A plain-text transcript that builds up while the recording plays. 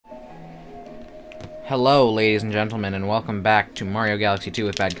Hello, ladies and gentlemen, and welcome back to Mario Galaxy 2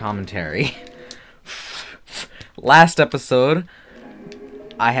 with bad commentary. Last episode,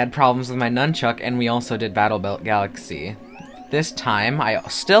 I had problems with my nunchuck, and we also did Battle Belt Galaxy. This time, I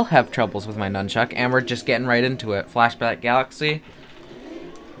still have troubles with my nunchuck, and we're just getting right into it. Flashback Galaxy.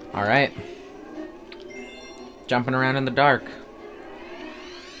 Alright. Jumping around in the dark.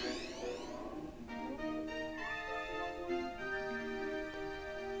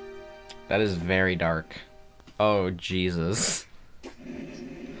 That is very dark. Oh, Jesus.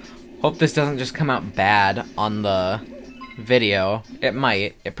 Hope this doesn't just come out bad on the video. It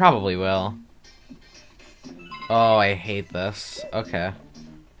might. It probably will. Oh, I hate this. Okay.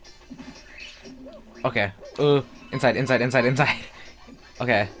 Okay. Inside, inside, inside, inside.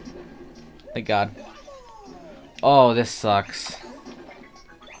 Okay. Thank God. Oh, this sucks.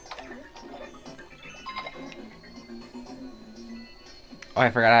 Oh, I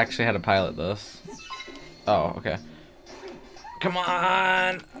forgot I actually had to pilot this. Oh, okay. Come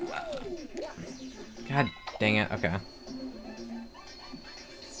on! God dang it, okay.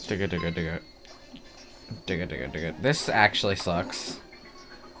 Dig it, dig it, dig it. Dig it, dig it, dig it. This actually sucks.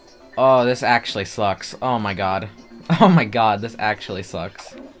 Oh, this actually sucks. Oh my god. Oh my god, this actually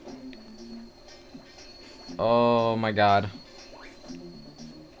sucks. Oh my god.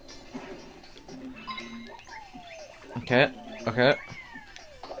 Okay, okay.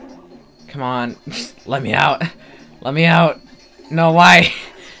 Come on. Let me out. Let me out. No, why?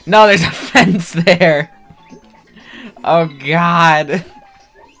 No, there's a fence there. Oh, God.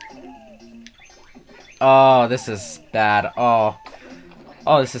 Oh, this is bad. Oh.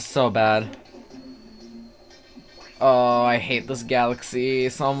 Oh, this is so bad. Oh, I hate this galaxy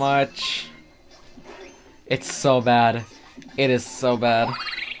so much. It's so bad. It is so bad.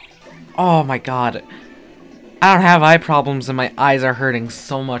 Oh, my God. I don't have eye problems and my eyes are hurting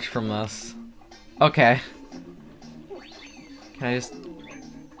so much from this. Okay. Can I just...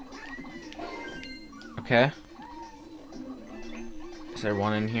 Okay. Is there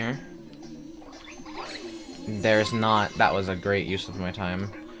one in here? There's not. That was a great use of my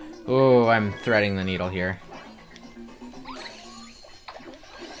time. Ooh, I'm threading the needle here.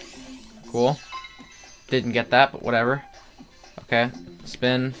 Cool. Didn't get that, but whatever. Okay.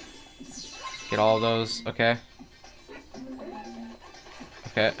 Spin. Get all of those. Okay.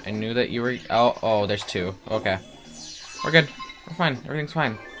 Okay, I knew that you were... Oh, oh, there's two. Okay. We're good. We're fine. Everything's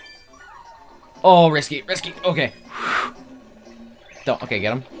fine. Oh, risky, risky. Okay. Don't. Okay,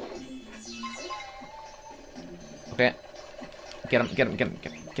 get him. Okay. Get him, get him, get him,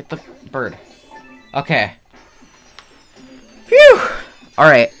 get him. Get the bird. Okay. Phew!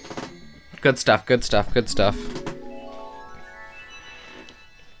 Alright. Good stuff, good stuff, good stuff.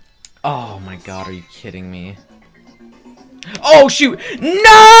 Oh my god, are you kidding me? Oh, shoot!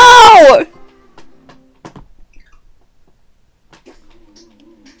 No!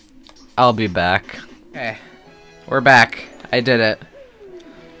 I'll be back. Okay. We're back. I did it.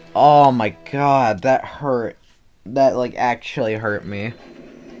 Oh my god, that hurt. That, like, actually hurt me.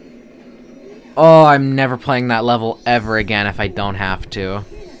 Oh, I'm never playing that level ever again if I don't have to.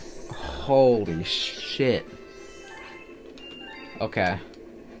 Holy shit. Okay.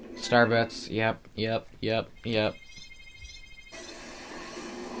 Starbits. Yep, yep, yep, yep.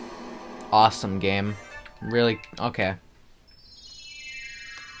 Awesome game. Really, okay.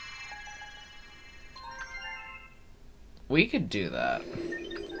 We could do that.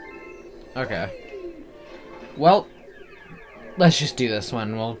 Okay. Well, let's just do this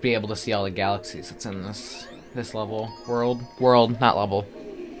one. We'll be able to see all the galaxies that's in this level. World, not level.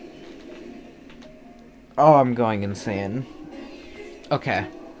 Oh, I'm going insane. Okay.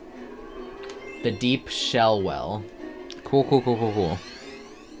 The Deep Shell Well. Cool, cool, cool, cool, cool.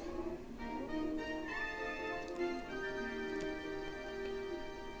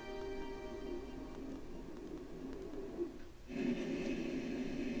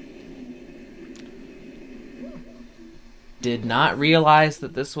 Did not realize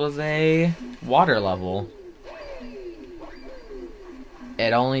that this was a water level.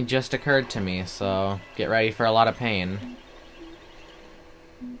 It only just occurred to me, so get ready for a lot of pain.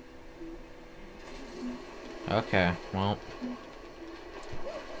 Okay, well.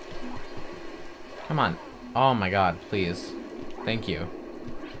 Come on. Oh my god, please. Thank you.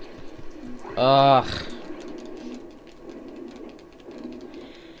 Ugh.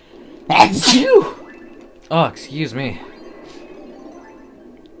 That's you! Oh, excuse me.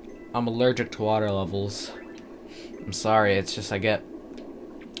 I'm allergic to water levels. I'm sorry, it's just I get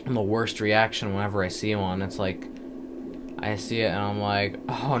the worst reaction whenever I see one. It's like, I see it and I'm like,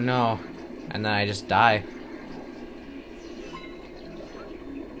 oh no. And then I just die.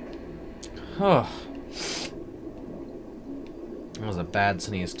 Oh, That was a bad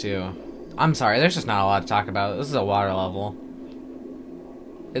sneeze, too. I'm sorry, there's just not a lot to talk about. This is a water level.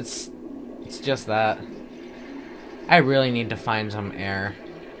 It's just that. I really need to find some air.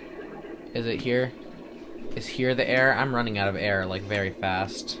 Is it here? Is here the air? I'm running out of air, like, very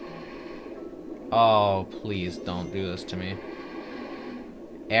fast. Oh, please don't do this to me.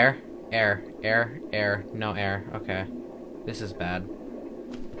 Air? Air. Air. Air. No air. Okay. This is bad.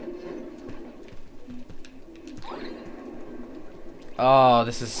 Oh,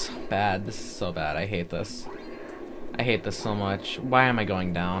 this is bad. This is so bad. I hate this. I hate this so much. Why am I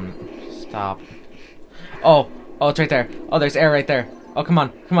going down? Stop. Oh! Oh, it's right there. Oh, there's air right there. Oh, come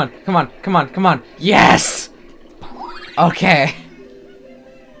on. Come on. Come on. Come on. Come on. Yes! Okay.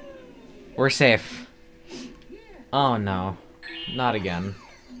 We're safe. Oh, no. Not again.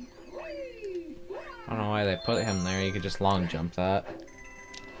 I don't know why they put him there. You could just long jump that.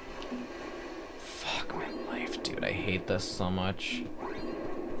 Fuck my life, dude. I hate this so much.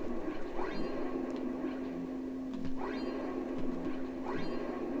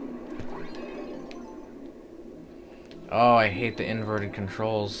 Oh, I hate the inverted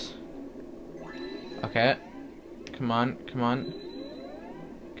controls. Okay. Come on, come on.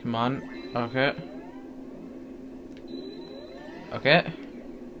 Come on. Okay. Okay.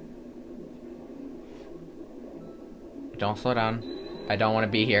 Don't slow down. I don't want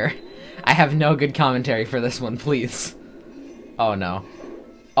to be here. I have no good commentary for this one, please. Oh no.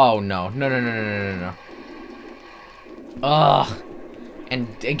 Oh no. No, no, no, no, no, no, no. Ugh.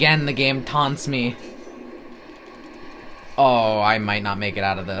 And again, the game taunts me. Oh, I might not make it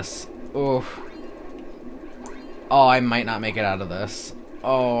out of this. Oof. Oh, I might not make it out of this.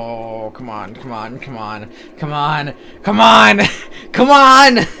 Oh, come on, come on, come on, come on, come on, come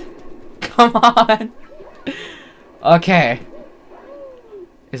on, come on. Okay.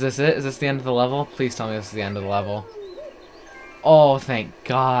 Is this it? Is this the end of the level? Please tell me this is the end of the level. Oh, thank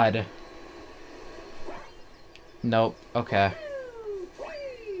God. Nope. Okay.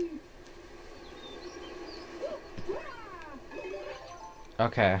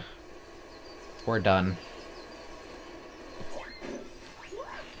 Okay. We're done.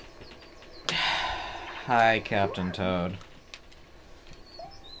 Hi, Captain Toad.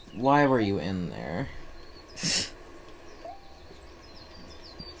 Why were you in there?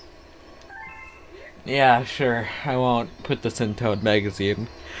 Yeah, sure. I won't put this in Toad Magazine.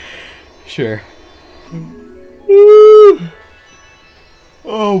 Sure.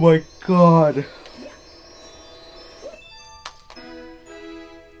 Oh my God.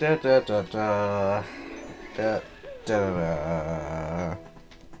 Da da da da. Da da da.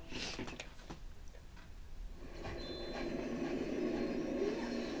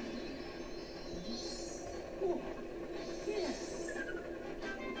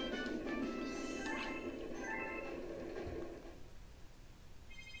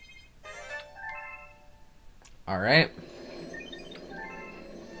 Alright.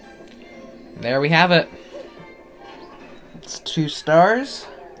 There we have it. It's 2 stars.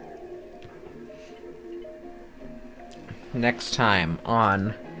 Next time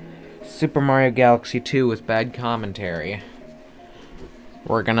on Super Mario Galaxy 2 with bad commentary,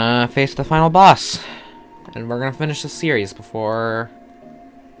 we're gonna face the final boss. And we're gonna finish the series before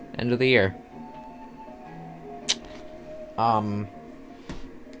end of the year.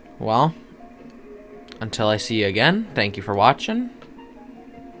 Well, until I see you again, thank you for watching.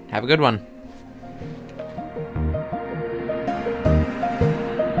 Have a good one.